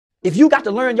If you got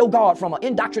to learn your God from an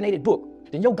indoctrinated book,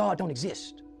 then your God don't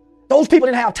exist. Those people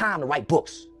didn't have time to write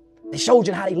books. They showed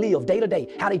you how they lived day to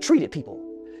day, how they treated people.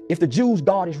 If the Jews'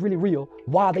 God is really real,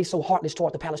 why are they so heartless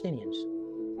toward the Palestinians?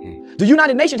 The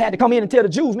United Nations had to come in and tell the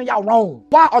Jews, man, y'all wrong.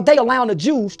 Why are they allowing the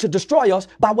Jews to destroy us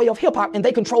by way of hip hop and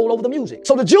they control over the music?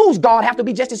 So the Jews' God have to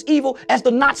be just as evil as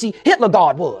the Nazi Hitler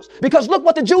God was. Because look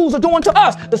what the Jews are doing to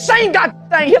us. The same goddamn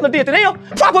thing Hitler did to them.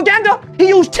 Propaganda. He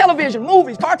used television,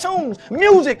 movies, cartoons,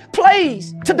 music,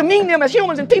 plays to demean them as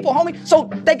humans and people, homie. So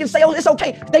they can say, oh, it's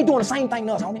okay. They doing the same thing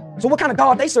to us, homie. So what kind of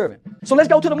God they serving? So let's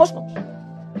go to the Muslims.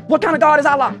 What kind of God is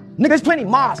Allah? Nigga, there's plenty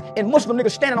mosques and Muslim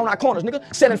niggas standing on our corners, nigga,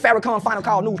 selling Farrakhan Final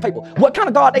Call newspaper. What kind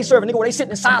of God they serving, nigga, where they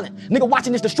sitting in silent, nigga,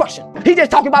 watching this destruction? He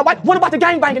just talking about what about the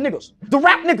gangbanging niggas? The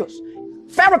rap niggas?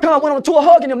 Farrakhan went on a tour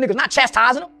hugging them niggas, not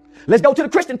chastising them. Let's go to the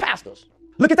Christian pastors.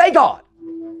 Look at they God.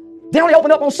 They only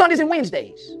open up on Sundays and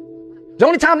Wednesdays. The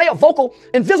only time they are vocal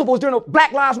and visible is during a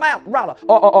Black Lives Matter rally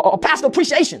or pastor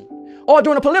appreciation or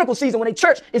during a political season when a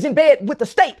church is in bed with the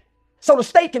state. So the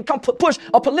state can come push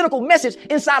a political message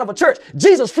inside of a church.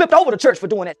 Jesus flipped over the church for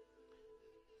doing that.